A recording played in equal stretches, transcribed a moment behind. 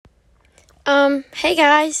Hey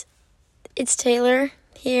guys, it's Taylor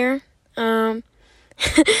here. I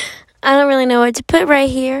don't really know what to put right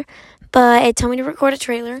here, but it told me to record a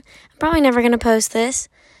trailer. I'm probably never going to post this,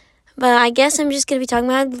 but I guess I'm just going to be talking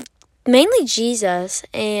about mainly Jesus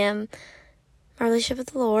and my relationship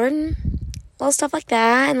with the Lord and little stuff like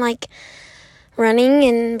that, and like running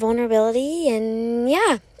and vulnerability, and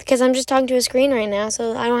yeah, because I'm just talking to a screen right now,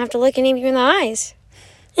 so I don't have to look any of you in the eyes.